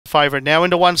favourite. Now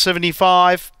into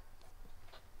 175.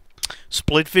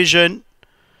 Split Vision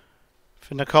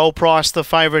for Nicole Price, the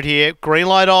favourite here. Green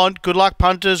light on. Good luck,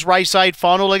 punters. Race 8,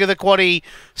 final leg of the quaddie.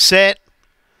 Set.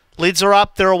 Lids are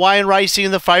up. They're away and racing,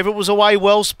 and the favourite was away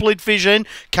well. Split Vision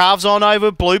carves on over.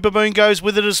 Blue Baboon goes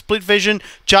with it as Split Vision.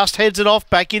 Just heads it off.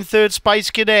 Back in third, Space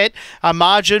Cadet. A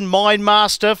margin, Mind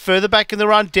Master. Further back in the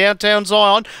run, Downtown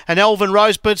Zion and Elvin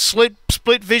Rose. But Split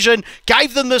Vision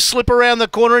gave them the slip around the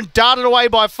corner and darted away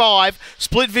by 5.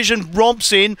 Split Vision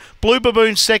romps in. Blue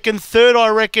Baboon second. Third, I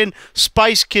reckon,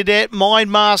 Space Cadet,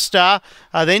 Mind Master.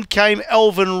 Then came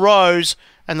Elvin Rose.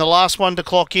 And the last one to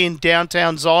clock in,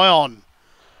 Downtown Zion.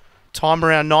 Time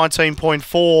around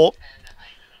 19.4.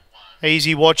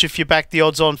 Easy watch if you back the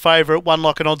odds-on favourite. One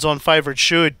like an odds-on favourite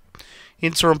should.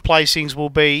 Interim placings will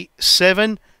be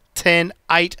 7, 10,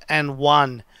 8 and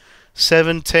 1.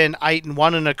 7, 10, 8 and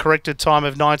 1 in a corrected time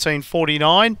of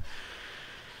 19:49.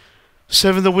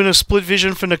 7 the winner, Split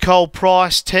Vision for Nicole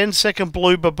Price. 10 second,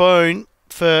 Blue Baboon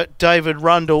for David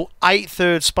Rundle. 8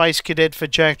 third, Space Cadet for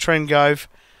Jack Trengove.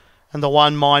 And the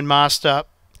 1 Mind Master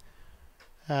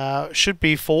should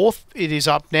be 4th. It is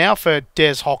up now for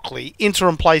Des Hockley.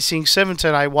 Interim placing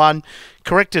 17.81.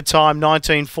 Corrected time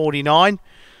 19:49.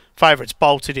 Favourites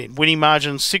bolted in. Winning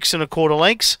margin 6 1/4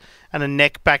 lengths and a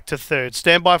neck back to third.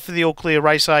 Stand by for the all clear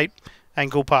race 8,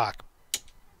 Angle Park.